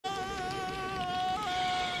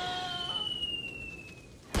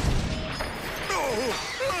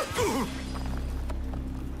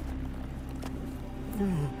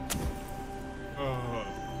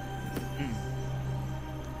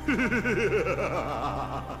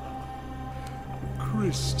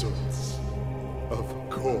Crystals. Of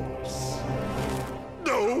course.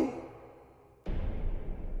 No!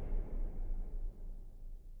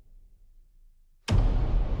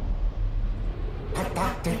 But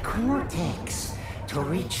Dr. Cortex, to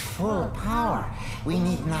reach full power, we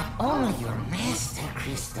need not only your master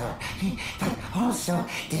crystal, but also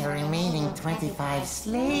the remaining 25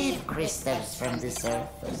 slave crystals from the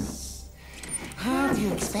surface. How do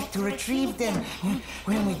you expect to retrieve them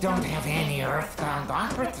when we don't have any Earthbound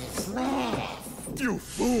operatives left? You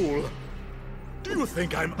fool! Do you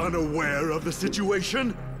think I'm unaware of the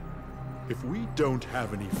situation? If we don't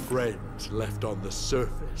have any friends left on the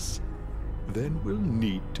surface, then we'll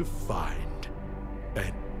need to find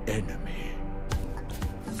an enemy.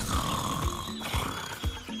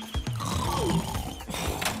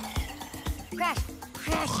 Crash!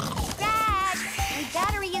 Dad! My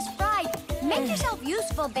battery is fried. Make yourself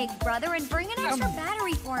useful, big brother, and bring an extra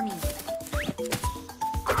battery for me.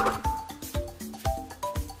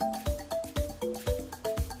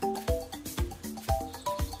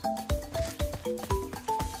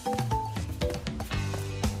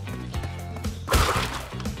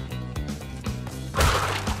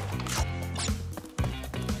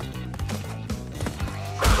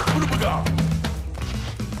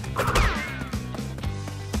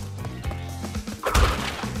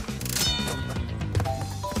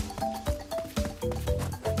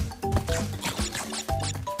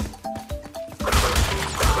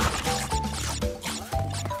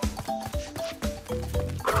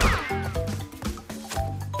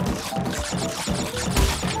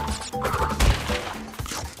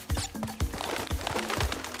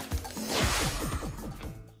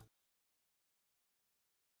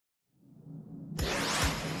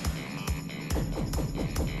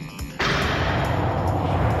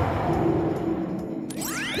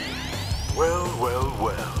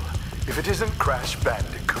 Well, if it isn't Crash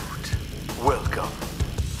Bandicoot, welcome.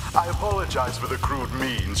 I apologize for the crude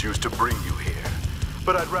means used to bring you here,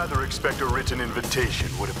 but I'd rather expect a written invitation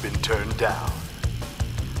would have been turned down.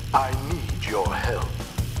 I need your help.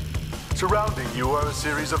 Surrounding you are a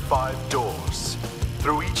series of 5 doors.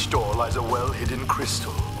 Through each door lies a well-hidden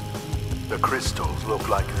crystal. The crystals look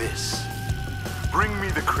like this. Bring me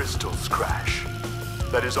the crystals, Crash.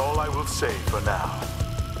 That is all I will say for now.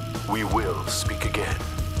 We will speak again.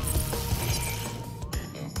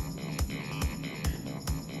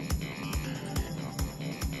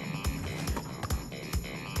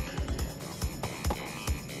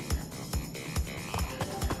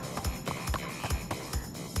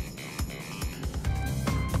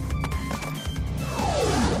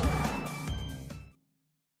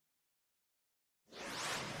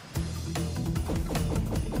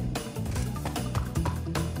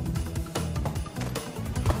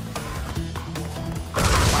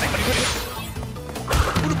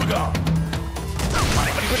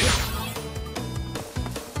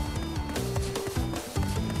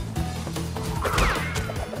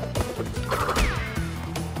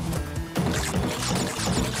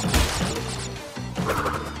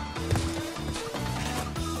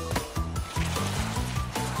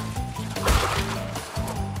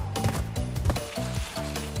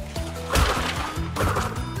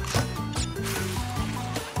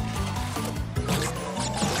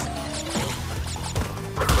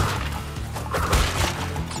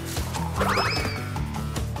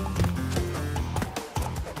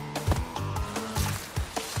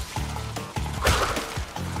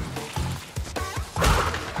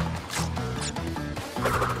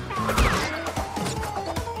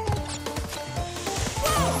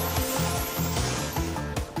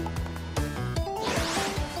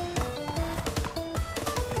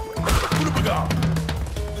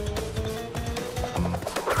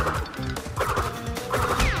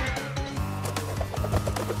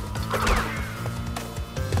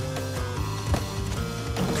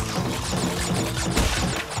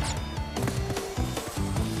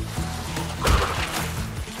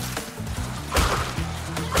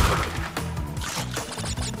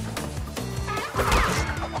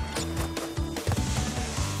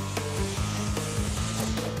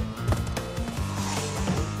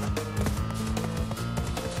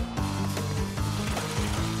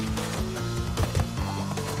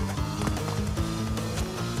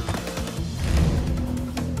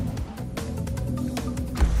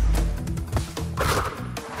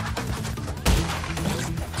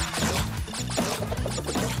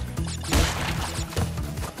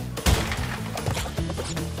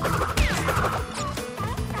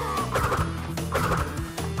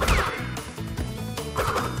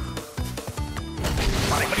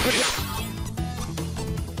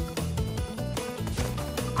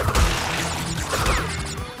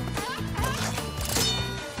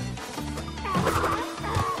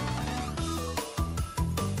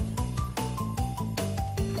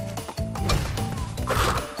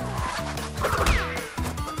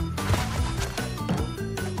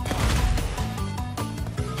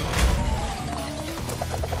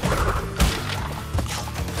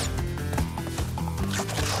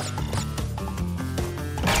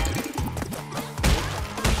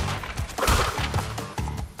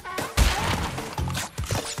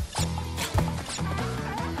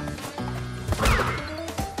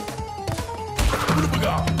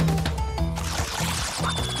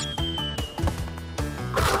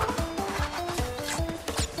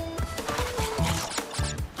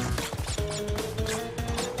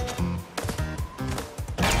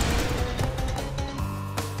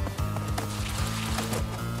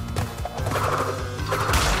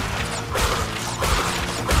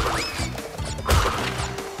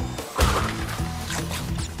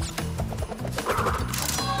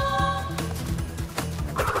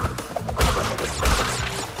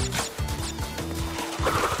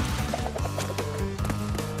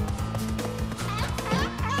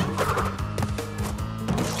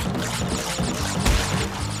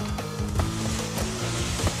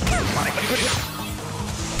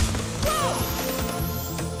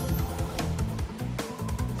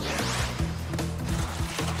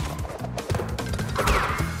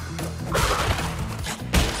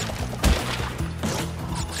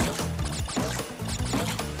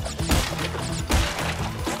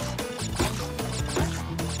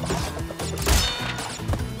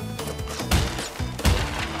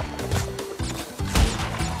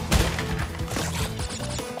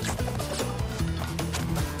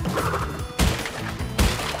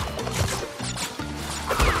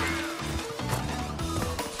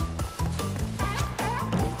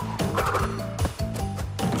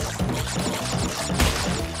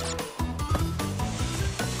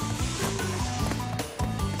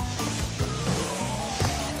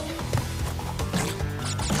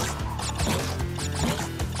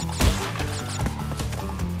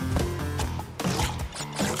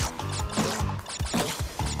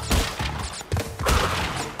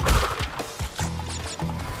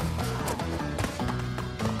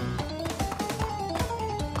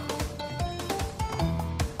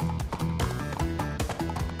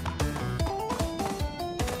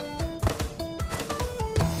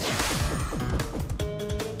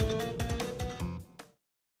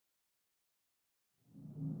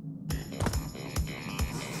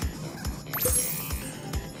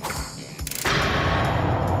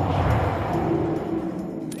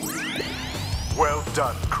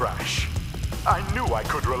 done, Crash. I knew I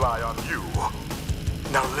could rely on you.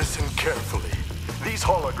 Now listen carefully. These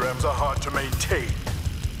holograms are hard to maintain.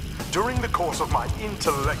 During the course of my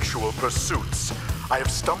intellectual pursuits, I have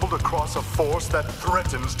stumbled across a force that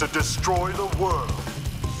threatens to destroy the world.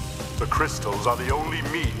 The crystals are the only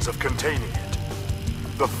means of containing it.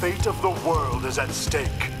 The fate of the world is at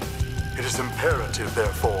stake. It is imperative,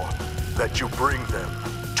 therefore, that you bring them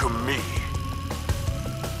to me.